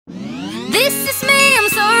This is me, I'm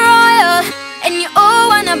so royal, and you all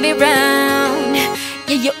wanna be round.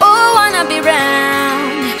 Yeah, you all wanna be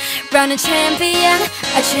round. Round a champion,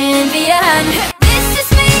 a champion. This is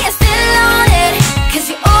me, I'm still on it, 'cause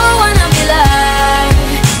you all wanna be loved.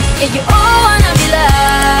 Yeah, you all wanna be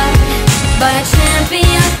loved by a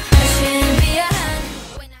champion, a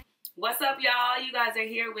champion. What's up, y'all? You guys are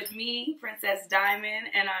here with me, Princess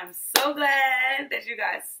Diamond, and I'm so glad that you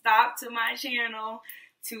guys stopped to my channel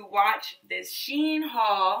to watch this Shein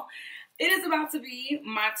haul. It is about to be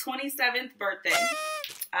my 27th birthday.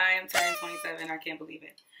 I am turning 27, I can't believe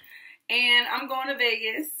it. And I'm going to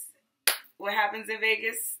Vegas. What happens in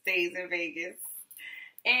Vegas stays in Vegas.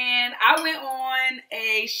 And I went on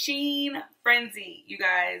a Shein frenzy, you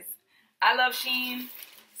guys. I love Shein,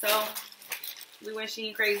 so we went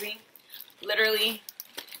Shein crazy. Literally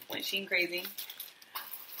went Shein crazy.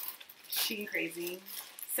 Shein crazy.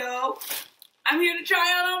 So I'm here to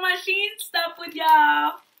try out all my Shein stuff with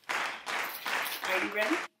y'all. Are you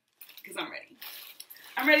ready? Because I'm ready.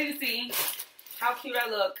 I'm ready to see how cute I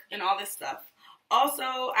look and all this stuff.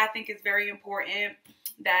 Also, I think it's very important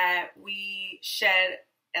that we shed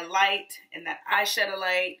a light and that I shed a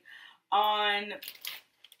light on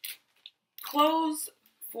clothes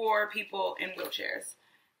for people in wheelchairs.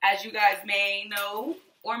 As you guys may know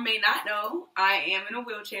or may not know, I am in a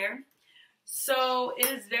wheelchair. So it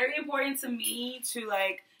is very important to me to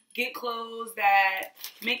like get clothes that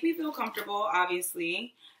make me feel comfortable,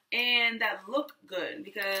 obviously, and that look good,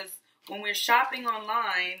 because when we're shopping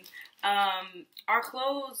online, our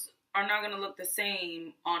clothes are not going to look the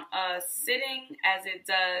same on us sitting as it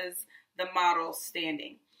does the model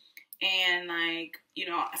standing. And like, you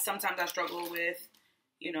know, sometimes I struggle with,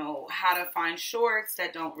 you know, how to find shorts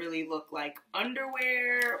that don't really look like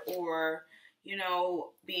underwear, or, you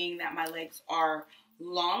know, being that my legs are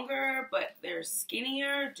longer but they're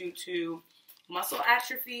skinnier due to muscle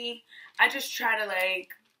atrophy. I just try to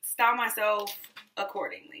like style myself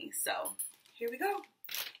accordingly. So here we go.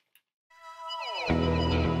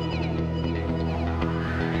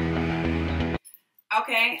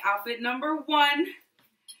 Okay, outfit number one.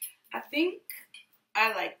 I think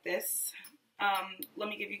I like this. Let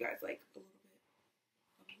me give you guys like a little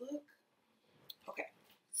bit of a look. Okay,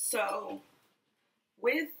 so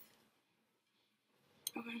with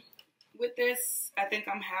this, I think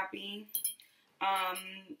I'm happy.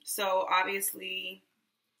 So obviously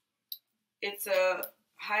it's a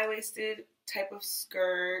high-waisted type of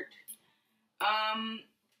skirt.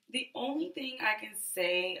 The only thing I can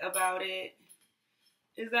say about it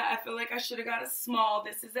is that I feel like I should have got a small.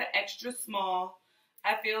 This is an extra small.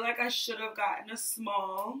 I feel like I should have gotten a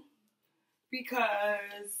small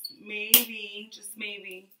because maybe, just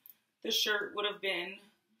maybe, the shirt would have been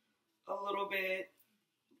a little bit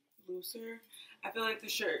looser. I feel like the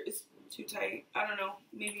shirt is too tight. I don't know.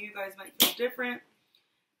 Maybe you guys might feel different.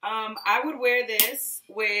 I would wear this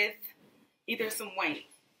with either some white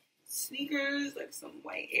sneakers, like some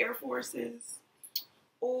white Air Forces,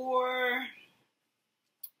 or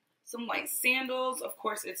some white sandals. Of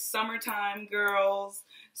course, it's summertime, girls,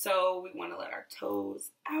 so we want to let our toes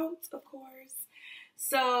out, of course.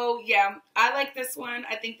 So yeah, I like this one.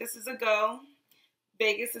 I think this is a go.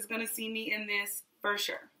 Vegas is going to see me in this for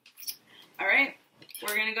sure. All right,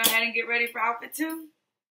 we're going to go ahead and get ready for outfit two.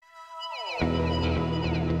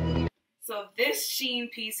 So this Shein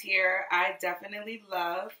piece here, I definitely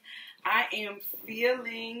love. I am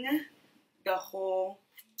feeling the whole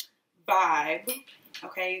vibe.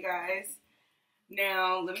 Okay, you guys.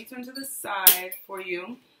 Now, let me turn to the side for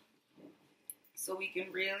you so we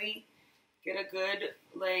can really get a good,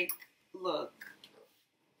 like, look.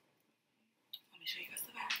 Let me show you guys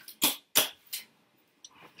the back.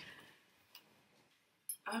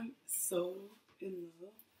 I'm so in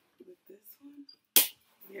love with this one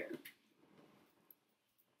here.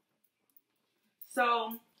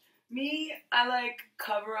 So, me, I like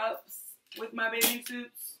cover-ups with my bathing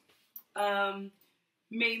suits.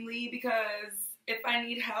 Mainly because if I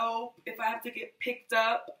need help, if I have to get picked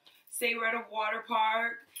up, say we're at a water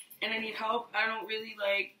park and I need help, I don't really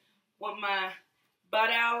like want my butt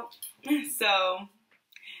out. So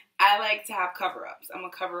I like to have cover-ups. I'm a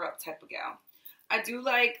cover-up type of gal. I do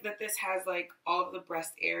like that this has like all of the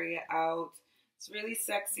breast area out. It's really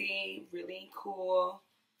sexy, really cool,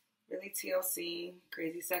 really TLC,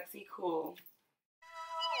 crazy, sexy, cool.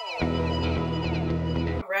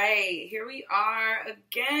 Alright, here we are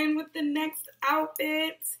again with the next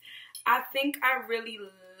outfit. I think I really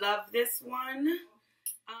love this one.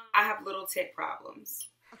 I have little tit problems.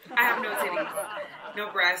 I have no titties,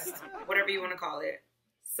 no breast, whatever you want to call it.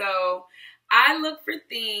 So I look for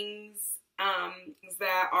things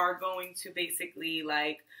that are going to basically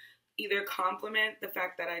like either complement the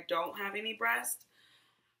fact that I don't have any breast,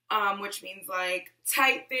 which means like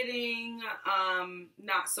tight fitting,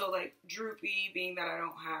 not so like droopy, being that I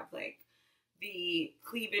don't have like the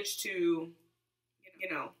cleavage to, you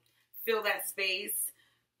know, fill that space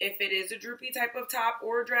if it is a droopy type of top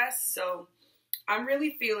or dress. So I'm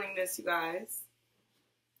really feeling this, you guys.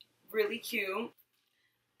 Really cute.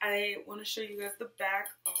 I want to show you guys the back.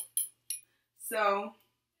 So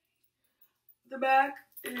the back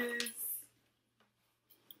is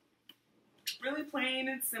really plain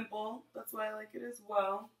and simple. That's why I like it as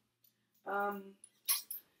well. And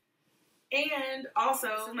also,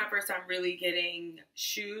 this is my first time really getting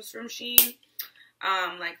shoes from Shein.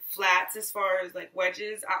 Like flats as far as like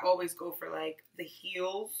wedges. I always go for like the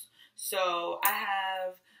heels. So I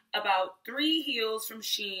have about 3 heels from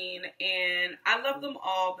Shein, and I love them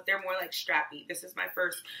all, but they're more like strappy. This is my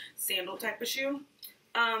first sandal type of shoe.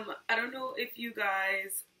 I don't know if you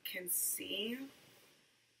guys can see,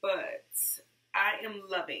 but I am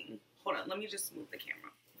loving. Hold on, let me just move the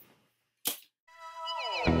camera.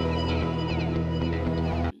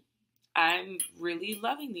 I'm really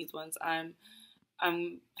loving these ones. I'm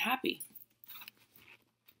happy.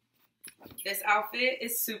 This outfit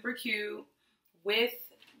is super cute with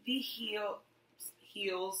the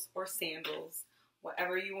heels or sandals,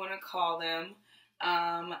 whatever you want to call them.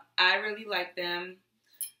 I really like them.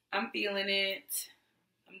 I'm feeling it.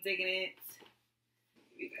 I'm digging it.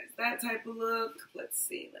 Give you guys that type of look. Let's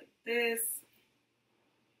see, like this.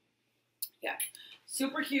 Yeah,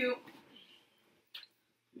 super cute.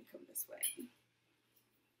 Let me come this way.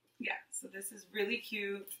 Yeah, so this is really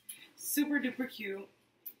cute. Super duper cute.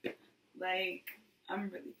 Like, I'm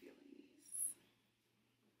really feeling these.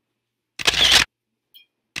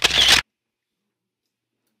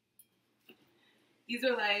 These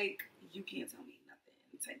are like, you can't tell me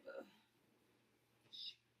nothing type of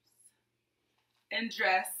shoes. And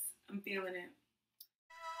dress, I'm feeling it.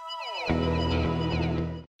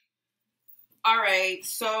 Alright,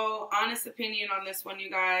 so honest opinion on this one,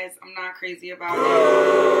 you guys. I'm not crazy about it.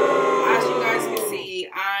 As you guys can see,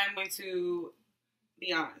 I'm going to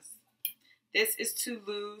be honest. This is too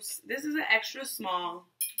loose. This is an extra small.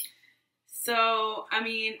 So, I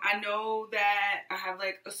mean, I know that I have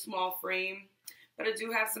like a small frame, but I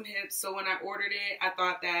do have some hips. So when I ordered it, I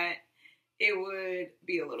thought that it would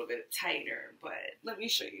be a little bit tighter. But let me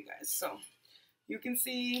show you guys. So you can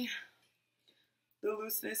see the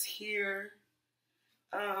looseness here.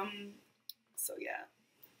 So yeah,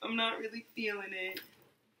 I'm not really feeling it.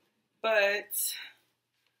 But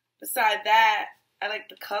beside that, I like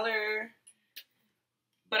the color.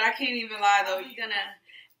 But I can't even lie though, you're gonna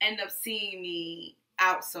end up seeing me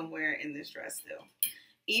out somewhere in this dress still.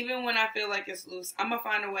 Even when I feel like it's loose, I'm gonna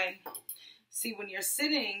find a way. See, when you're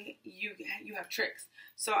sitting, you have tricks.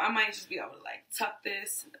 So I might just be able to like tuck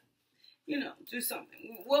this, you know, do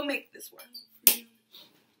something. We'll make this work.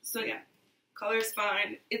 So yeah, color is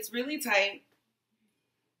fine. It's really tight.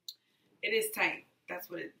 It is tight. That's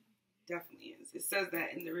what it definitely is. It says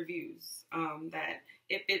that in the reviews, that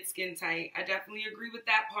it fits skin tight. I definitely agree with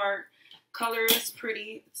that part. Color is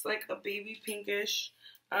pretty. It's like a baby pinkish.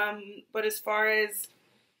 But as far as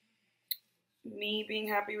me being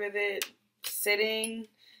happy with it, sitting,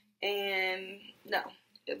 and no,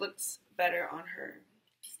 it looks better on her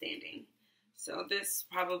standing. So this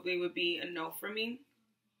probably would be a no for me.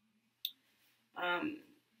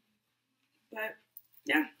 But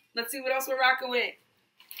yeah, let's see what else we're rocking with.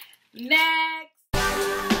 Next.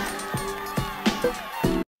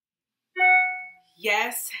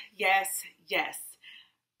 Yes, yes, yes.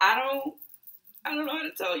 I don't know how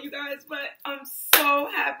to tell you guys, but I'm so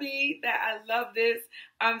happy that I love this.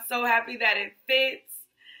 I'm so happy that it fits.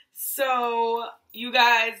 So you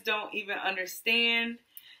guys don't even understand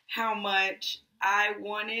how much I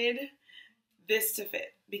wanted this to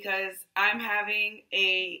fit, because I'm having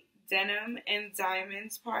a denim and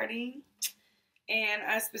diamonds party, and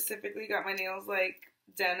I specifically got my nails like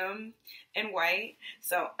denim and white.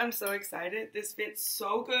 So I'm so excited. This fits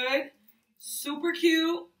so good. Super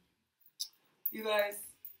cute. You guys,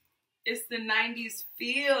 it's the 90s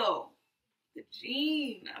feel. The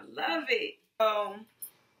jean. I love it. So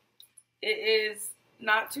it is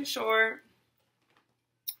not too short.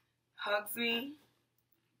 Hugs me.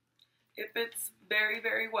 It fits very,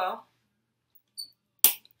 very well.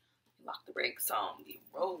 Lock the brakes so I don't be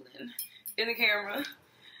rolling in the camera.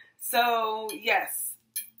 So yes,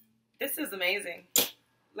 this is amazing.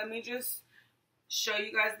 Let me just show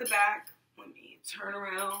you guys the back. Let me turn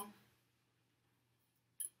around.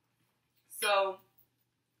 So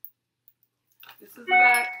this is the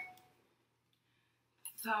back.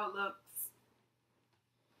 That's how it looks.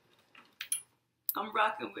 I'm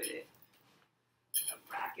rocking with it. I'm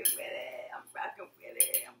rocking with it. I'm rocking with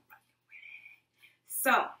it. I'm rocking with it.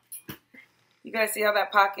 So, you guys see how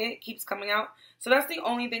that pocket keeps coming out? So that's the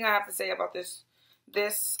only thing I have to say about this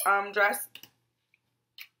dress.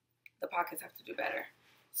 The pockets have to do better.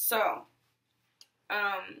 So,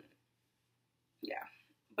 yeah.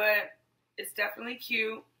 But it's definitely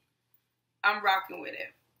cute. I'm rocking with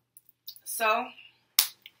it. So,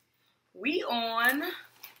 we on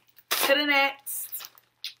to the next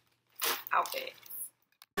outfit.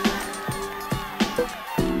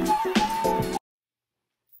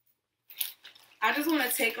 I just want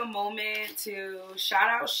to take a moment to shout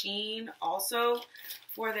out Shein also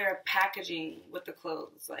for their packaging with the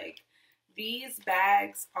clothes. Like, these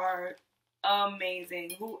bags are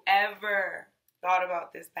amazing. Whoever thought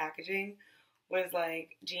about this packaging was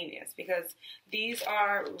like genius, because these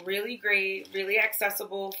are really great, really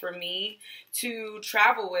accessible for me to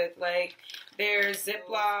travel with. Like, they're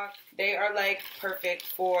Ziploc. They are like perfect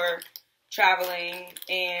for traveling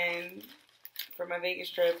and for my Vegas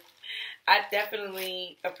trip. I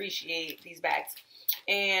definitely appreciate these bags.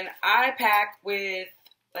 And I pack with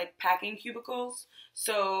like packing cubicles,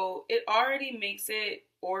 so it already makes it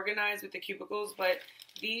organized with the cubicles, but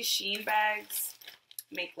these Shein bags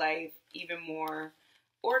make life even more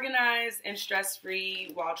organized and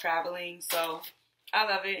stress-free while traveling. So I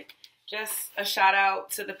love it. Just a shout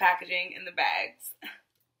out to the packaging and the bags.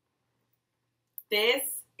 This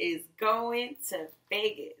is going to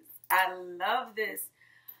Vegas. I love this.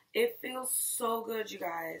 It feels so good, you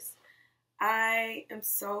guys. I am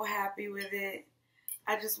so happy with it.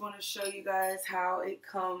 I just want to show you guys how it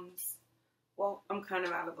comes. Well, I'm kind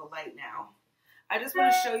of out of the light now. I just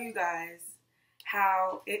want to show you guys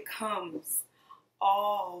how it comes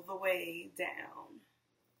all the way down.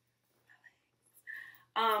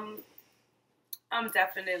 I'm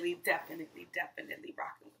definitely rocking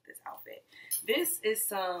with this outfit. This is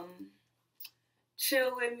some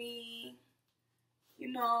chill with me,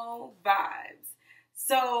 you know, vibes.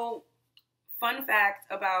 So, fun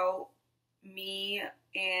fact about me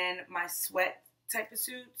and my sweat type of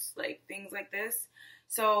suits, like things like this.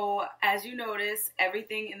 So, as you notice,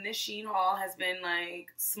 everything in this Shein haul has been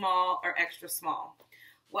like small or extra small.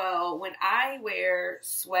 Well, when I wear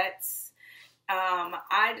sweats,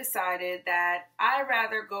 I decided that I'd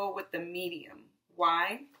rather go with the medium.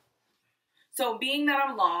 Why? So, being that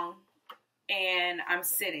I'm long and I'm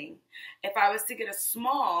sitting, if I was to get a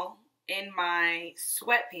small in my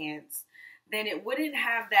sweatpants, then it wouldn't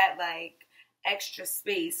have that like extra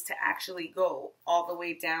space to actually go all the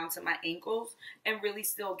way down to my ankles and really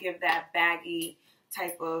still give that baggy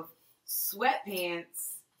type of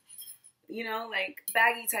sweatpants, you know, like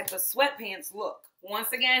baggy type of sweatpants look.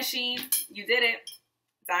 Once again, Shein, you did it.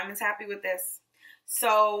 Diamond's happy with this.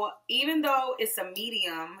 So even though it's a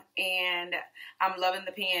medium and I'm loving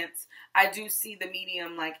the pants, I do see the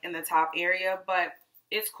medium like in the top area, but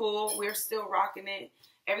it's cool. We're still rocking it.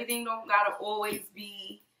 Everything don't gotta always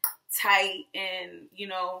be tight and, you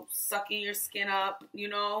know, sucking your skin up, you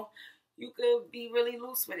know. You could be really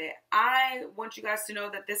loose with it. I want you guys to know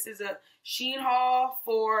that this is a Shein haul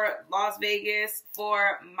for Las Vegas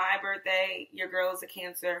for my birthday. Your girl is a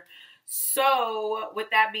Cancer. So, with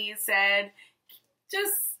that being said,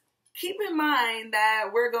 just keep in mind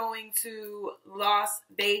that we're going to Las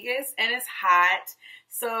Vegas and it's hot.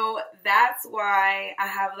 So, that's why I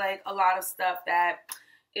have like a lot of stuff that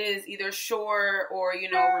is either short or,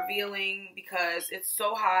 you know, revealing, because it's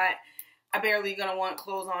so hot. I barely gonna want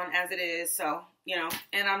clothes on as it is, so, you know,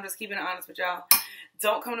 and I'm just keeping it honest with y'all.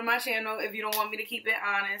 Don't come to my channel if you don't want me to keep it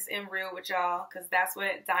honest and real with y'all, because that's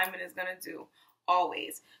what Diamond is gonna do,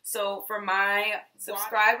 always. So for my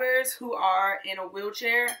subscribers who are in a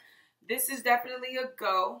wheelchair, this is definitely a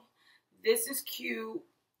go. This is cute.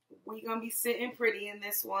 We gonna be sitting pretty in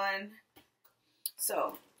this one.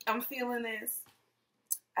 So I'm feeling this.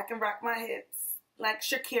 I can rock my hips like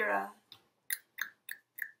Shakira.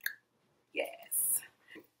 Yes.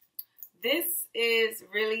 This is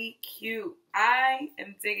really cute. I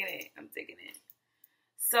am digging it. I'm digging it.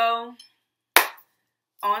 So,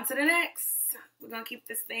 on to the next. We're going to keep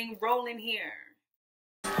this thing rolling here.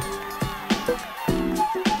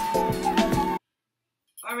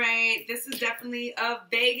 Alright, this is definitely a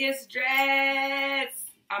Vegas dress.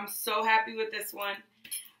 I'm so happy with this one.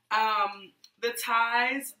 The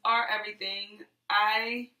ties are everything.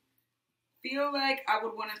 I feel like I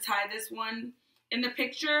would want to tie this one. In the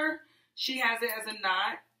picture, she has it as a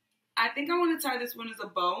knot. I think I want to tie this one as a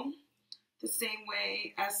bow, the same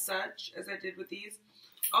way as such as I did with these.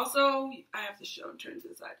 Also, I have to show and turn to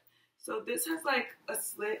the side. So this has like a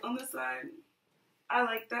slit on the side. I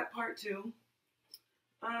like that part too.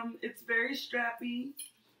 It's very strappy.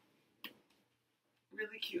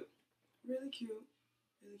 Really cute. Really cute.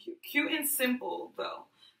 Really cute. Cute and simple though.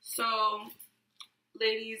 So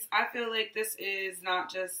ladies, I feel like this is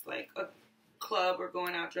not just like a club or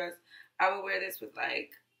going out dress. I would wear this with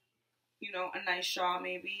like, you know, a nice shawl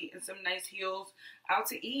maybe and some nice heels out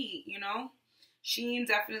to eat, you know. Shein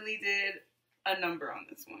definitely did a number on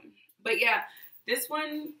this one. But yeah, this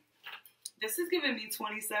is giving me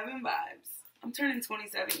 27 vibes. I'm turning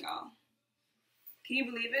 27, y'all. Can you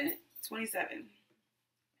believe it? 27.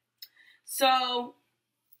 So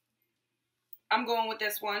I'm going with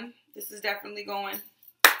this one. This is definitely going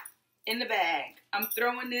in the bag. I'm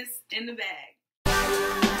throwing this in the bag.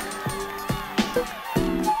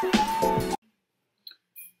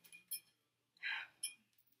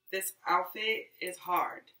 This outfit is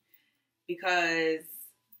hard because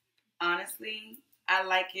honestly, I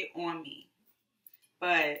like it on me.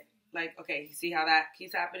 But like, okay, you see how that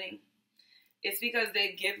keeps happening? It's because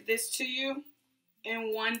they give this to you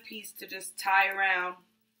in one piece to just tie around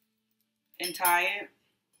and tie it.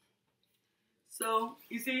 So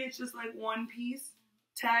you see, it's just like one piece.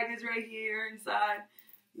 Tag is right here inside.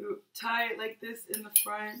 You tie it like this in the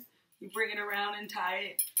front. You bring it around and tie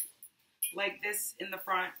it like this in the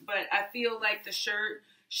front. But I feel like the shirt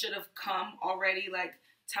should have come already like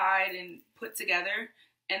tied and put together,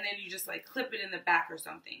 and then you just like clip it in the back or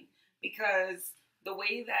something, because the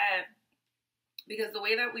way that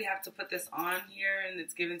we have to put this on here and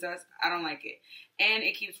it's given to us, I don't like it. And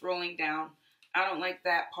it keeps rolling down. I don't like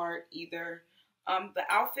that part either. The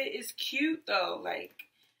outfit is cute though, like,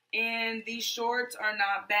 and these shorts are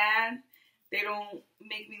not bad. They don't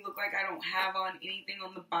make me look like I don't have on anything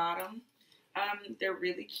on the bottom. They're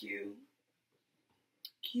really cute.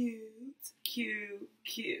 Cute.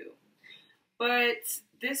 But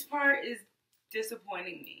this part is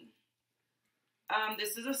disappointing me.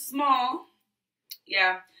 This is a small.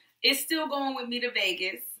 Yeah, it's still going with me to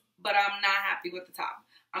Vegas, but I'm not happy with the top.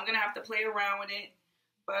 I'm gonna have to play around with it,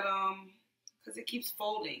 but because it keeps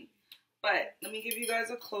folding. But let me give you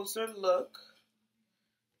guys a closer look.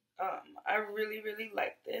 I really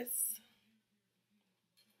like this.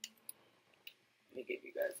 Let me give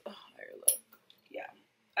you guys a higher look. Yeah,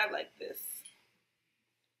 I like this.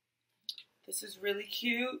 This is really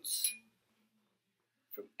cute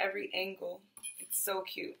from every angle. It's so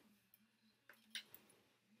cute.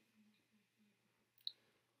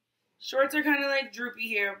 Shorts are kind of like droopy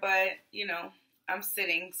here, but you know, I'm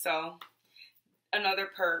sitting, so another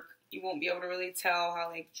perk. You won't be able to really tell how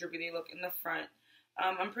like droopy they look in the front.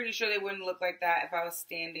 I'm pretty sure they wouldn't look like that if I was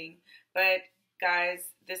standing. But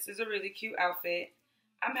guys, this is a really cute outfit.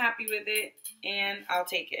 I'm happy with it, and I'll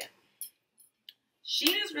take it.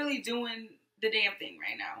 Shein is really doing the damn thing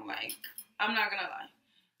right now. Like, I'm not gonna lie.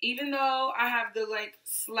 Even though I have the like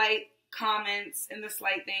slight comments and the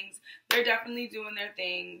slight things, they're definitely doing their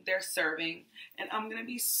thing. They're serving, and I'm gonna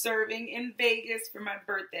be serving in Vegas for my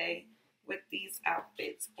birthday with these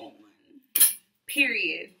outfits on.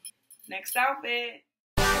 Period. Next outfit.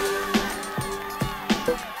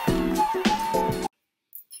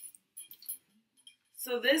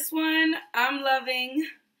 So this one I'm loving.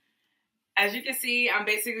 As you can see, I'm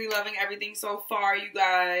basically loving everything so far, you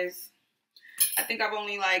guys. I think I've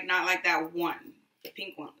only not like that one, the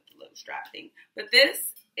pink one with the little strap thing. But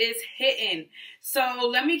this is hitting. So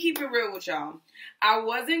let me keep it real with y'all. I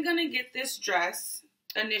wasn't gonna get this dress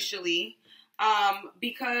initially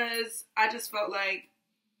because I just felt like,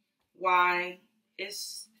 why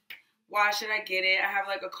should I get it? I have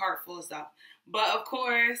like a cart full of stuff. But of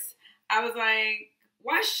course, I was like,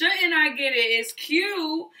 why shouldn't I get it? It's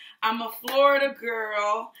cute. I'm a Florida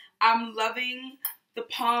girl. I'm loving the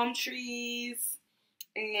palm trees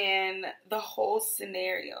and the whole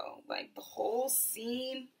scenario. Like the whole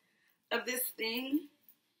scene of this thing.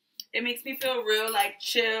 It makes me feel real like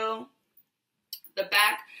chill. The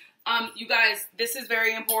back. You guys, this is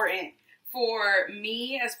very important for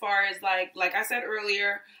me as far as like I said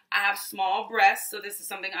earlier, I have small breasts. So this is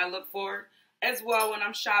something I look for as well when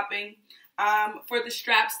I'm shopping. For the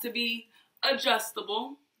straps to be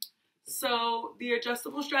adjustable. So the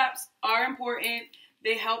adjustable straps are important.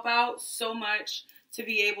 They help out so much to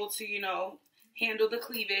be able to, you know, handle the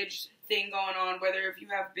cleavage thing going on, whether if you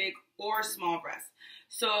have big or small breasts.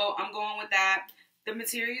 So I'm going with that. The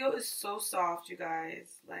material is so soft, you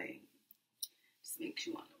guys. Like, just makes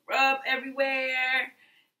you want to rub everywhere.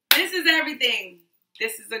 This is everything.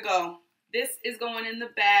 This is a go. This is going in the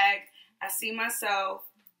bag. I see myself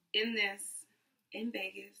in this in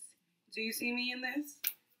Vegas. Do you see me in this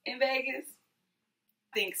in Vegas?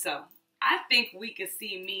 think so. I think we could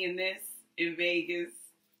see me in this in Vegas.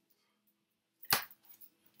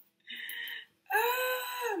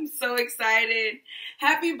 I'm so excited.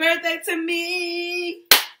 Happy birthday to me.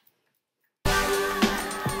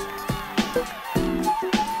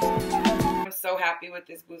 I'm so happy with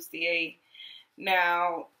this bustier.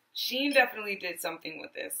 Now, Shein definitely did something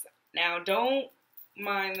with this. Now, don't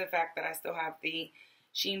mind the fact that I still have the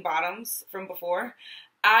Shein bottoms from before.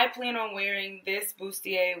 I plan on wearing this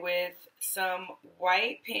bustier with some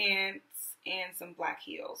white pants and some black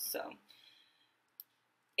heels. So,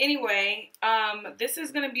 anyway, this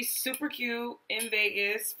is going to be super cute in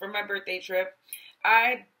Vegas for my birthday trip.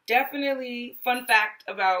 I definitely, fun fact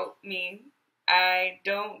about me, I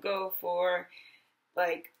don't go for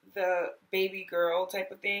like the baby girl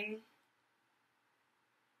type of thing,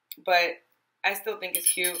 but I still think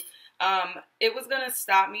it's cute. It was gonna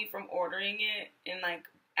stop me from ordering it and like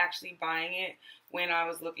actually buying it when I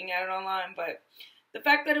was looking at it online, but the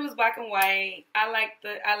fact that it was black and white, I like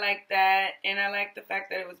that, and I like the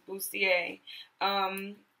fact that it was bustier.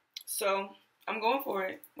 So I'm going for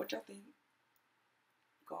it. What y'all think?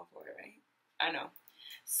 Going for it, right? I know.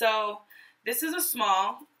 So this is a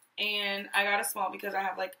small, and I got a small because I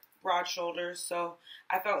have like broad shoulders, so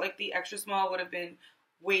I felt like the extra small would have been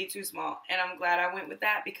way too small, and I'm glad I went with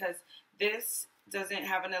that because this doesn't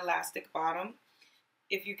have an elastic bottom.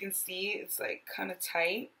 If you can see, it's like kind of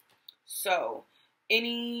tight, so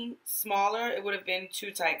any smaller it would have been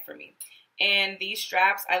too tight for me. And these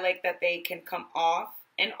straps, I like that they can come off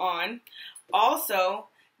and on. Also,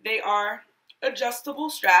 they are adjustable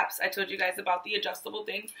straps. I told you guys about the adjustable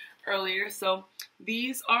thing earlier, so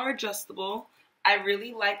these are adjustable. I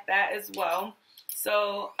really like that as well.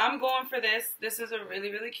 So I'm going for this. This is a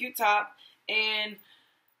really, really cute top, and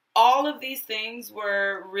all of these things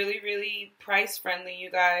were really, really price friendly,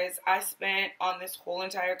 you guys. I spent on this whole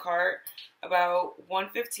entire cart about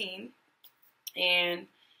 $115, and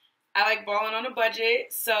I like balling on a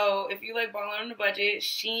budget. So if you like balling on a budget,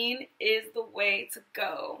 Shein is the way to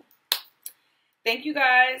go. Thank you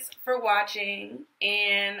guys for watching,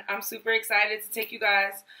 and I'm super excited to take you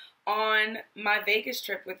guys on my Vegas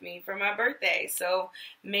trip with me for my birthday. So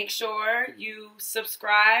make sure you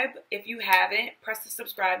subscribe if you haven't. Press the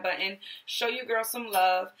subscribe button. Show your girl some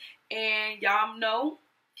love. And y'all know,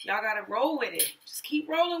 y'all gotta roll with it. Just keep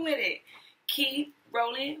rolling with it. Keep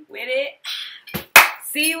rolling with it.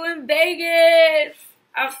 See you in Vegas.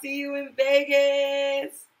 I'll see you in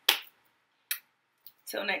Vegas.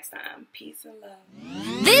 Till next time. Peace and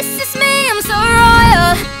love. This is me, I'm so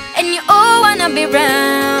royal, and you all wanna be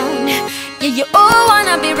round. Yeah, you all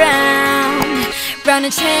wanna be round. Round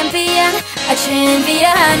a champion, a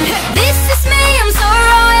champion. This is me, I'm so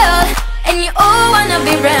royal, and you all wanna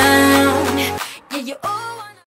be round. Yeah, you all wanna